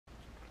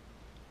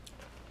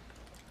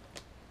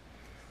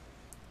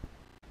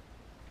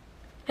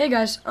Hey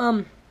guys,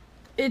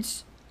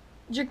 it's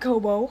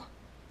Jacobo.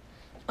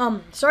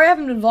 Sorry I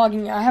haven't been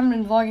vlogging. I haven't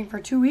been vlogging for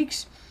 2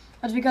 weeks.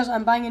 That's because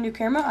I'm buying a new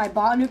camera. I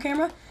bought a new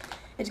camera.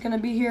 It's gonna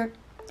be here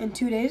in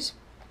 2 days.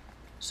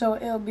 So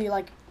it'll be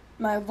like,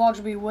 my vlogs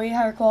will be way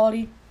higher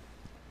quality.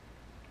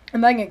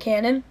 I'm buying a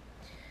Canon.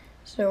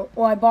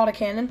 I bought a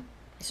Canon.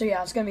 So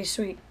yeah, it's gonna be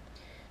sweet.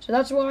 So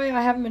that's why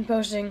I haven't been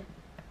posting,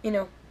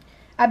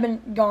 I've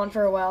been gone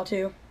for a while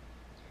too.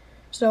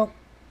 So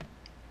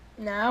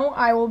now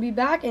I will be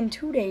back in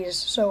 2 days.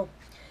 So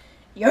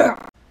yeah.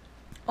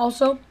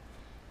 Also,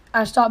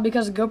 I stopped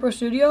because the GoPro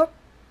Studio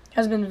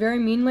has been very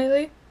mean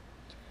lately.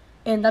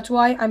 And that's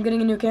why I'm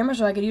getting a new camera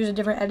so I could use a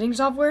different editing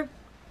software.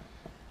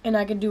 And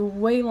I could do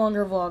way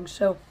longer vlogs.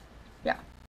 So